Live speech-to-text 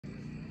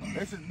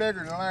This is bigger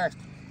than the last.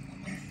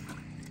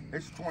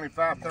 This is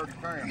 25, 30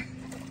 pounds.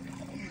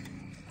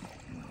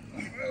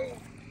 Oh,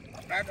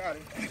 I got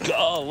it.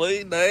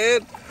 Golly,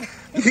 Dad.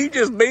 You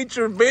just beat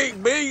your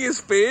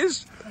biggest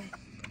fish.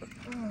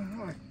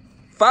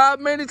 5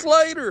 minutes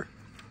later.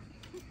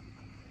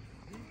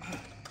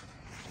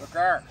 Look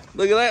there.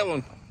 Look at that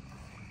one.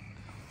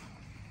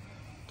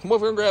 Come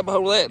over here and grab a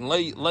hold of that and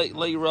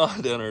lay your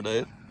rod down there,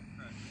 Dad.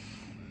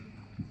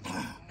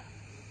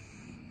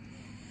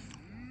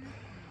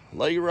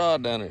 Lay your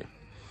rod down there.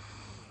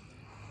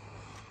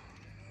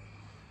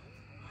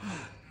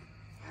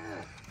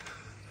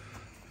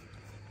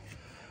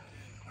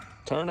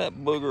 Turn that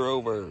booger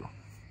over.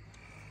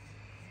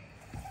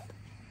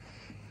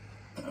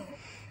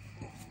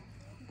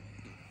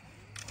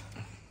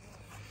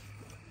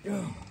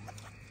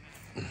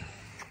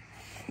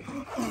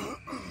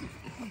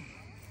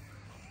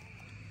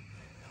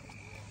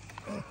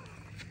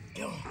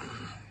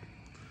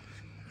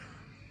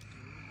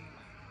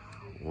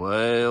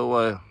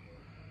 Well.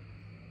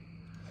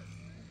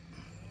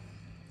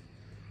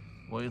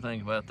 What do you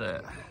think about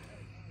that?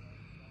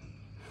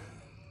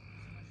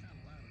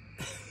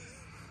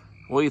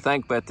 What do you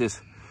think about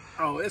this?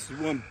 Oh, this is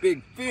one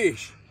big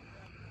fish.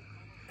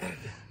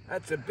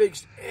 That's the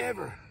biggest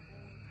ever.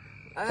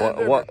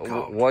 What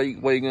are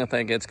you gonna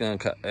think it's gonna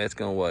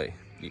weigh?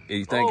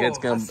 You think it's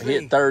gonna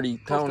hit 30,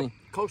 Tony?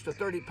 Close to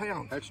 30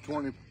 pounds. That's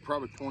 20,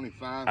 probably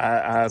 25.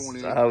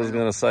 I was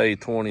gonna say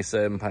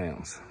 27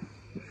 pounds.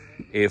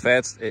 If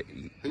that's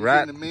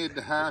right, in the mid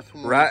to high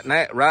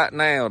 20s. right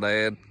now,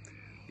 Dad,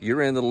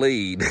 you're in the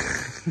lead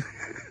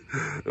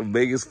of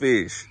biggest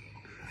fish.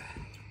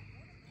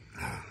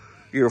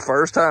 Your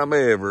first time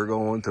ever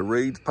going to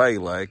Reed's Pay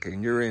Lake,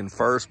 and you're in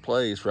first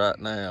place right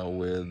now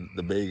with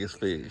the biggest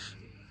fish.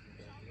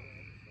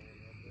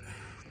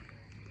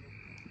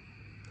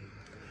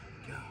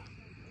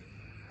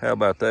 How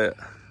about that?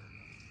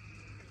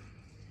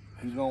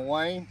 He's gonna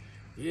weigh?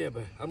 Yeah,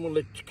 but I'm gonna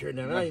let you carry it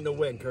down. I ain't no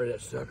way I can carry that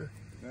sucker.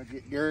 Now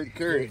get Gary to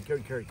carry it.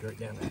 Carry it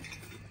down there.